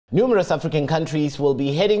Numerous African countries will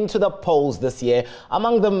be heading to the polls this year,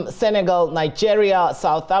 among them Senegal, Nigeria,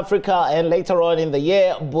 South Africa, and later on in the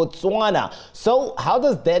year, Botswana. So how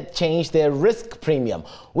does that change their risk premium?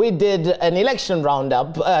 We did an election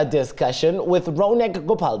roundup discussion with Ronak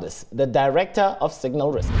Gopaldas, the director of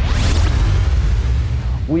Signal Risk.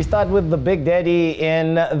 We start with the big daddy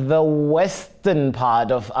in the western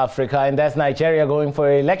part of Africa, and that's Nigeria going for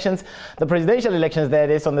elections. The presidential elections, that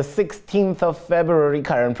is, on the 16th of February,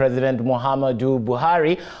 current President Muhammadu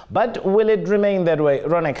Buhari. But will it remain that way?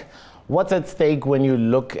 Ronak, what's at stake when you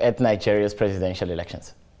look at Nigeria's presidential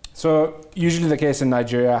elections? So usually the case in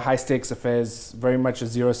Nigeria, high stakes affairs, very much a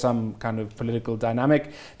zero-sum kind of political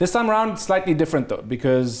dynamic. This time around, slightly different though,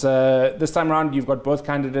 because this time around you've got both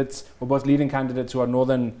candidates, or both leading candidates who are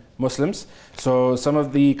northern Muslims. So some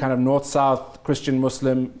of the kind of north-south Christian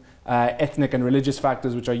Muslim ethnic and religious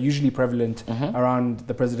factors which are usually prevalent around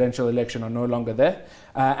the presidential election are no longer there.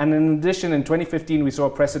 And in addition, in 2015, we saw a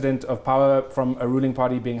precedent of power from a ruling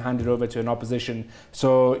party being handed over to an opposition.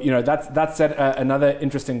 So, you know, that set another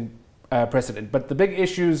interesting precedent. But the big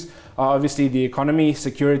issues are obviously the economy,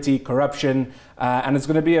 security, corruption, and it's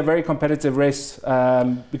going to be a very competitive race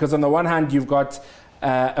because on the one hand, you've got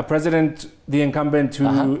a president, the incumbent,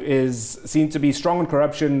 who is seen to be strong in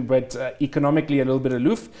corruption, but economically a little bit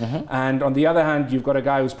aloof. And on the other hand, you've got a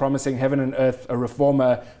guy who's promising heaven and earth, a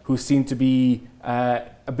reformer who's seen to be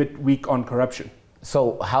a bit weak on corruption.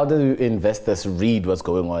 So how do investors read what's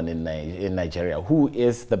going on in Nigeria? Who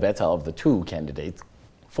is the better of the two candidates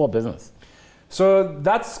for business? So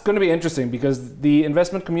that's going to be interesting because the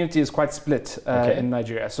investment community is quite split in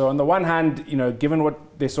Nigeria. So on the one hand, you know, given what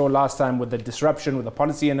they saw last time with the disruption, with the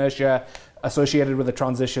policy inertia associated with the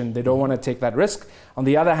transition, they don't want to take that risk. On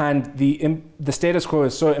the other hand, the status quo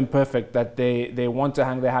is so imperfect that they want to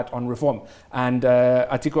hang their hat on reform. And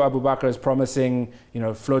Atiku Abubakar is promising, you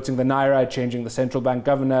know, floating the naira, changing the central bank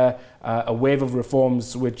governor, a wave of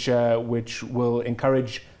reforms which will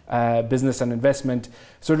encourage business and investment.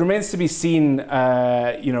 So it remains to be seen,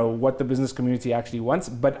 you know, what the business community actually wants.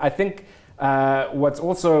 But I think what's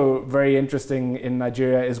also very interesting in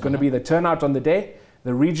Nigeria is going to be the turnout on the day,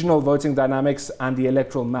 the regional voting dynamics, and the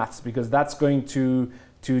electoral maths, because that's going to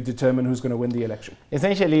determine who's going to win the election.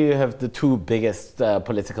 Essentially, you have the two biggest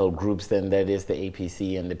political groups, then, that is the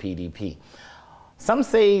APC and the PDP. Some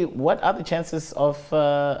say, what are the chances of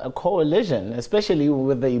a coalition, especially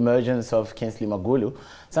with the emergence of Kingsley Magulu?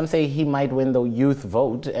 Some say he might win the youth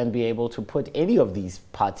vote and be able to put any of these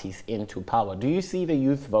parties into power. Do you see the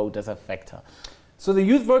youth vote as a factor? So the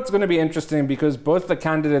youth vote is going to be interesting because both the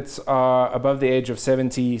candidates are above the age of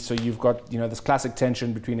 70. So you've got, you know, this classic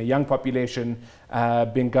tension between a young population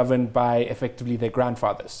being governed by effectively their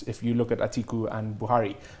grandfathers. If you look at Atiku and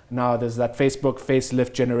Buhari, now there's that Facebook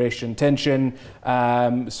facelift generation tension.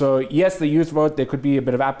 So yes, the youth vote, there could be a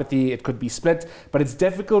bit of apathy. It could be split, but it's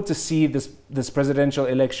difficult to see this presidential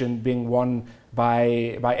election being won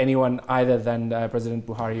by anyone other than President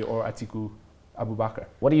Buhari or Atiku Abubakar.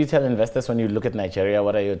 What do you tell investors when you look at Nigeria?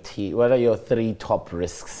 What are your three top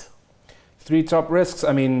risks? Three top risks.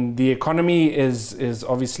 I mean, the economy is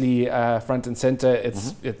obviously front and center.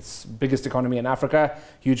 It's biggest economy in Africa,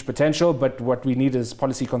 huge potential. But what we need is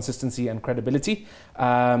policy consistency and credibility.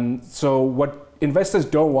 So what investors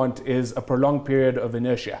don't want is a prolonged period of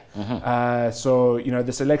inertia. So, you know,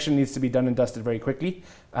 this election needs to be done and dusted very quickly.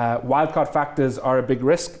 Wildcard factors are a big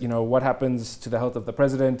risk. You know, what happens to the health of the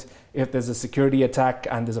president if there's a security attack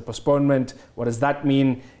and there's a postponement? What does that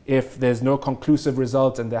mean if there's no conclusive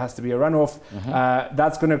result and there has to be a runoff?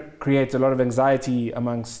 That's going to create a lot of anxiety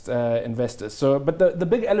amongst investors. So, but the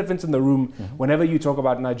big elephant in the room, whenever you talk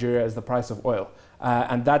about Nigeria, is the price of oil.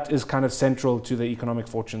 And that is kind of central to the economic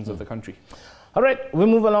fortunes of the country. All right, we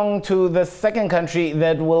move along to the second country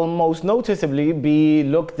that will most noticeably be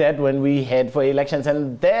looked at when we head for elections,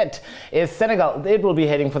 and that is Senegal. It will be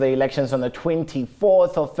heading for the elections on the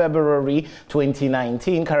 24th of February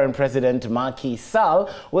 2019. Current President Macky Sall,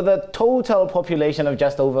 with a total population of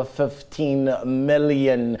just over 15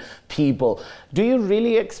 million people. Do you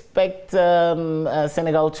really expect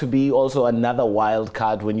Senegal to be also another wild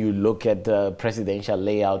card when you look at the presidential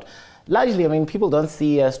layout? Largely, I mean, people don't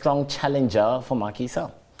see a strong challenger for Macky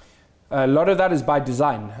Sall. A lot of that is by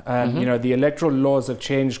design. You know, the electoral laws have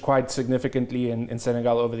changed quite significantly in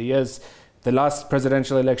Senegal over the years. The last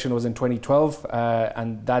presidential election was in 2012,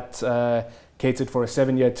 and that catered for a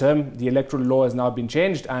 7-year term. The electoral law has now been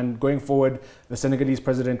changed, and going forward, the Senegalese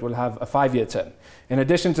president will have a 5-year term. In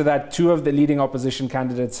addition to that, 2 of the leading opposition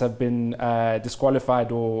candidates have been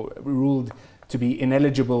disqualified or ruled to be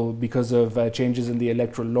ineligible because of changes in the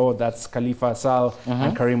electoral law. That's Khalifa Sall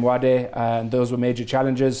and Karim Wade, and those were major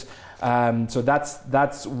challenges. So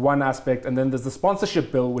that's one aspect. And then there's the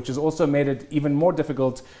sponsorship bill, which has also made it even more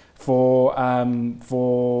difficult for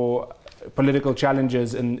political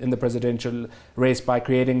challenges in the presidential race by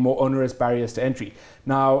creating more onerous barriers to entry.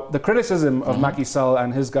 Now, the criticism of Macky Sall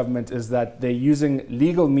and his government is that they're using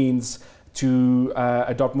legal means to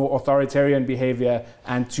adopt more authoritarian behavior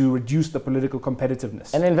and to reduce the political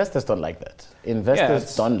competitiveness. And investors don't like that.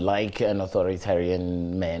 Investors don't like an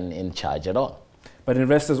authoritarian man in charge at all. But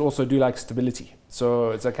investors also do like stability.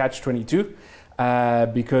 So it's a catch-22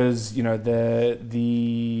 because, you know,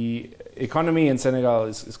 the economy in Senegal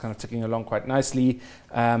is kind of ticking along quite nicely.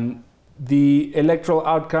 The electoral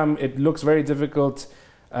outcome, it looks very difficult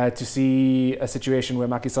to see a situation where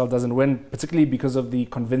Macky Sall doesn't win, particularly because of the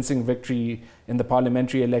convincing victory in the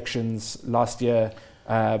parliamentary elections last year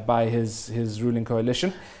by his ruling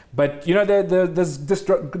coalition. But, you know, there's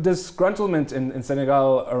disgruntlement in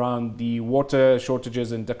Senegal around the water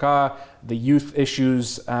shortages in Dakar, the youth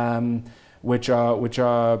issues, which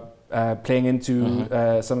are playing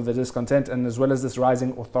into some of the discontent, and as well as this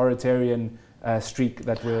rising authoritarian streak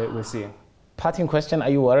that we're seeing. Parting question, are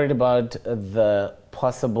you worried about the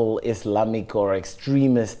possible Islamic or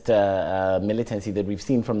extremist militancy that we've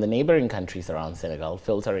seen from the neighboring countries around Senegal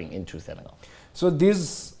filtering into Senegal? So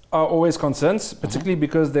these are always concerns, particularly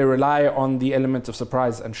because they rely on the element of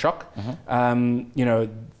surprise and shock. You know,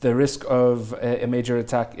 the risk of a major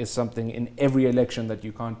attack is something in every election that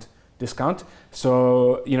you can't discount.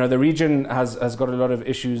 So, you know, the region has got a lot of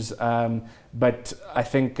issues, but I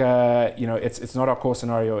think, you know, it's not our core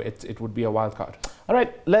scenario. It would be a wild card. All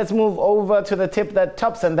right, let's move over to the tip that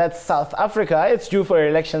tops, and that's South Africa. It's due for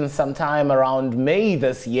elections sometime around May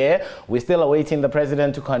this year. We're still awaiting the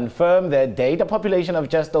president to confirm their date. A population of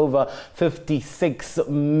just over 56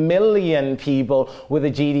 million people with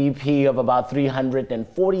a GDP of about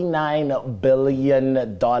 $349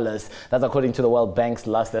 billion. That's according to the World Bank's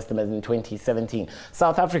last estimate in 2017.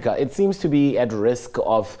 South Africa, it seems to be at risk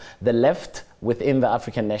of the left within the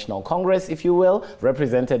African National Congress, if you will,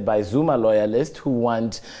 represented by Zuma loyalists who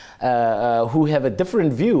have a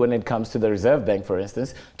different view when it comes to the Reserve Bank, for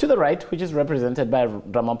instance, to the right, which is represented by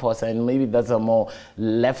Ramaphosa, and maybe that's a more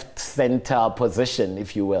left-center position,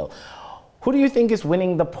 if you will. Who do you think is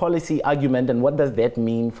winning the policy argument, and what does that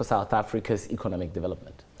mean for South Africa's economic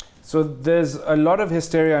development? So there's a lot of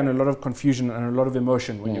hysteria and a lot of confusion and a lot of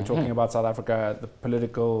emotion when you're talking about South Africa, the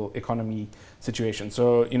political economy situation.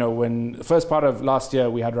 So, you know, when the first part of last year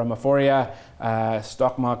we had Ramaphosa,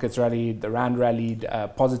 stock markets rallied, the Rand rallied,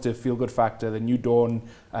 positive feel-good factor, the new dawn,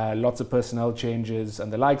 lots of personnel changes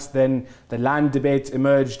and the likes. Then the land debate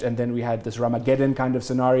emerged, and then we had this Ramageddon kind of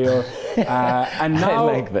scenario. And now,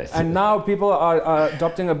 I like this. And now people are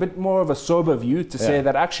adopting a bit more of a sober view to say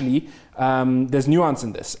that actually there's nuance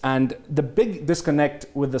in this. And the big disconnect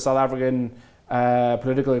with the South African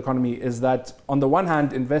political economy is that on the one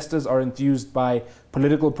hand, investors are enthused by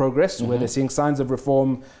political progress, where they're seeing signs of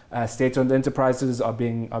reform, state-owned enterprises are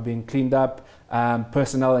being cleaned up,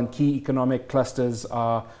 personnel and key economic clusters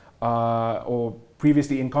or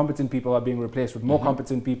previously incompetent people are being replaced with more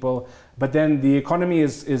competent people. But then the economy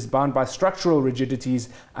is bound by structural rigidities,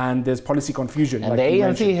 and there's policy confusion. And like the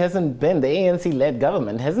ANC-led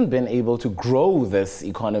government hasn't been able to grow this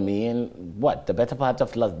economy in, what, the better part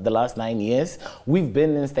of the last 9 years? We've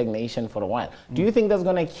been in stagnation for a while. Do you think that's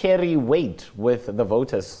going to carry weight with the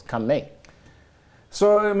voters come May?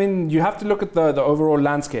 So, I mean, you have to look at the overall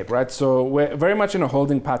landscape, right? So we're very much in a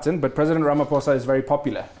holding pattern, but President Ramaphosa is very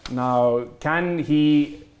popular. Now, can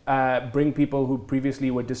he bring people who previously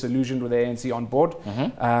were disillusioned with the ANC on board?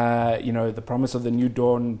 You know, the promise of the new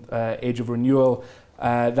dawn, age of renewal,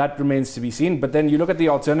 that remains to be seen. But then you look at the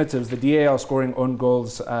alternatives. The DA are scoring own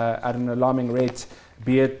goals at an alarming rate,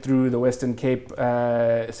 be it through the Western Cape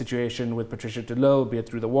situation with Patricia de Lille, be it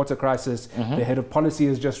through the water crisis. The head of policy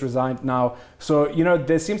has just resigned now. So, you know,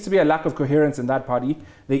 there seems to be a lack of coherence in that party.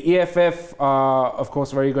 The EFF are, of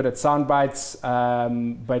course, very good at sound bites,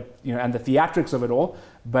 but, you know, and the theatrics of it all.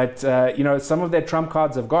 But, you know, some of their trump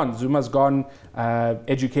cards have gone. Zuma's gone,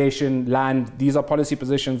 education, land. These are policy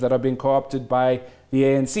positions that are being co-opted by the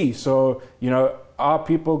ANC. So, you know, are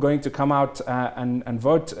people going to come out and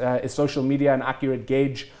vote? Is social media an accurate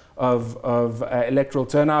gauge of electoral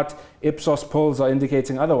turnout? Ipsos polls are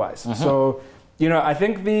indicating otherwise. So, you know, I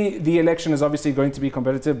think the election is obviously going to be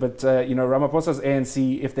competitive, but, you know, Ramaphosa's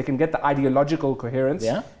ANC, if they can get the ideological coherence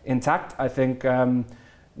intact, I think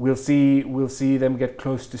we'll see them get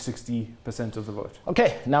close to 60% of the vote.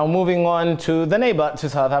 Okay, now moving on to the neighbor to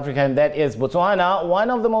South Africa, and that is Botswana, one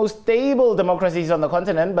of the most stable democracies on the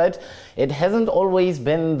continent, but it hasn't always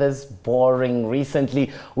been this boring recently.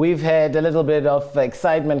 We've had a little bit of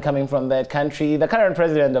excitement coming from that country. The current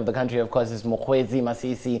president of the country, of course, is Mokgweetsi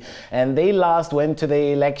Masisi, and they last went to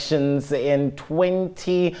the elections in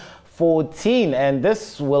 2014, and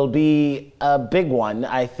this will be a big one,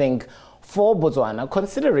 I think, for Botswana,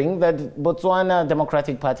 considering that Botswana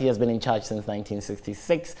Democratic Party has been in charge since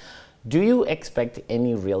 1966. Do you expect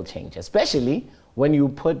any real change, especially when you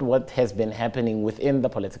put what has been happening within the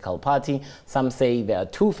political party? Some say there are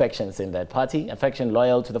two factions in that party, a faction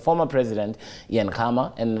loyal to the former president, Ian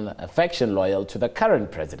Khama, and a faction loyal to the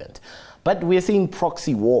current president. But we're seeing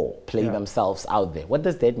proxy war play themselves out there. What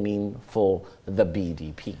does that mean for the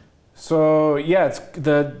BDP? So yeah,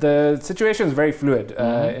 the situation is very fluid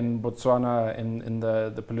in Botswana in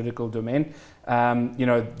the political domain.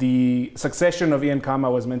 The succession of Ian Khama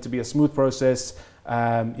was meant to be a smooth process,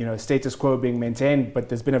 status quo being maintained, but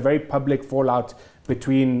there's been a very public fallout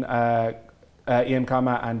between Ian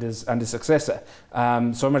Khama and his successor.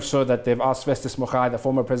 So much so that they've asked Festus Mogae, the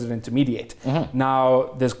former president, to mediate.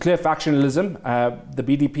 Now, there's clear factionalism. The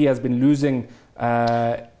BDP has been losing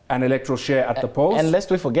an electoral share at the polls. And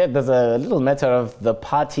lest we forget, there's a little matter of the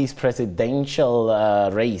party's presidential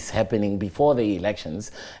race happening before the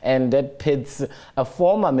elections, and that pits a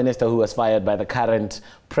former minister who was fired by the current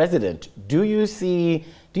president. Do you see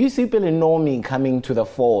Pelinomi coming to the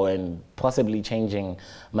fore and possibly changing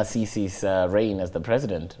Masisi's reign as the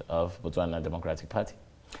president of Botswana Democratic Party?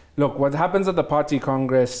 Look, what happens at the party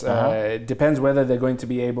congress depends whether they're going to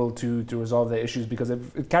be able to resolve their issues, because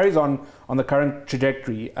if it carries on the current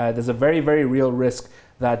trajectory, there's a very, very real risk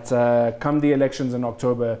that come the elections in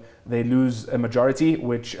October, they lose a majority,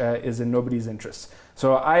 which is in nobody's interest.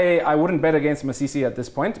 So I wouldn't bet against Masisi at this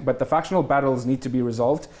point, but the factional battles need to be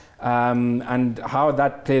resolved, and how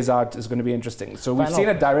that plays out is going to be interesting. So we've seen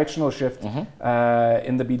a directional shift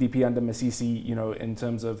in the BDP under Masisi, in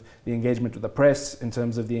terms of the engagement with the press, in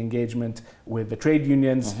terms of the engagement with the trade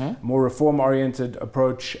unions, more reform-oriented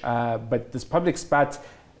approach, but this public spat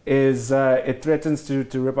it threatens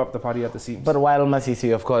to rip up the party at the seams. But while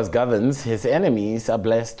Masisi, of course, governs, his enemies are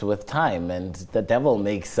blessed with time, and the devil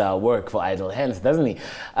makes work for idle hands, doesn't he?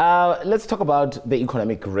 Let's talk about the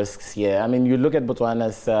economic risks here. I mean, you look at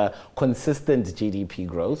Botswana's consistent GDP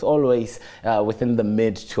growth, always within the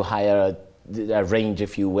mid to higher range,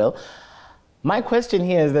 if you will. My question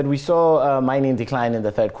here is that we saw a mining decline in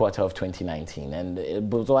the third quarter of 2019, and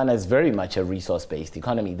Botswana is very much a resource-based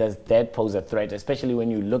economy. Does that pose a threat, especially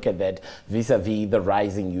when you look at that vis-a-vis the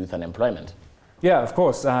rising youth unemployment? Yeah, of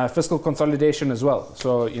course. Fiscal consolidation as well.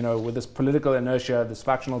 So, with this political inertia, this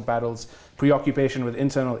factional battles, preoccupation with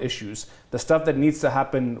internal issues, the stuff that needs to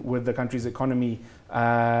happen with the country's economy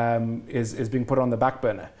is being put on the back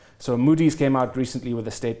burner. So Moody's came out recently with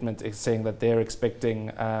a statement saying that they're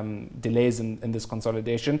expecting delays in this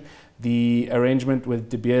consolidation. The arrangement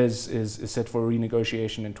with De Beers is set for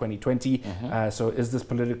renegotiation in 2020. So is this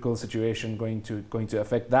political situation going to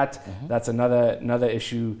affect that? That's another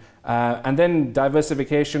issue. And then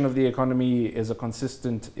diversification of the economy is a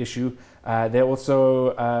consistent issue. They're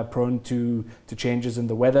also prone to changes in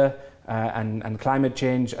the weather and climate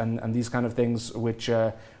change and these kind of things, which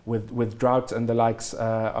with drought and the likes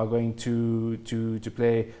are going to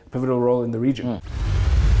play a pivotal role in the region.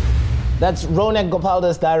 That's Ronak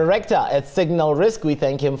Gopaldas, director at Signal Risk. We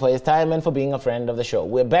thank him for his time and for being a friend of the show.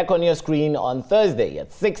 We're back on your screen on Thursday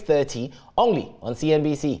at 6:30, only on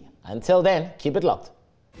CNBC. Until then, keep it locked.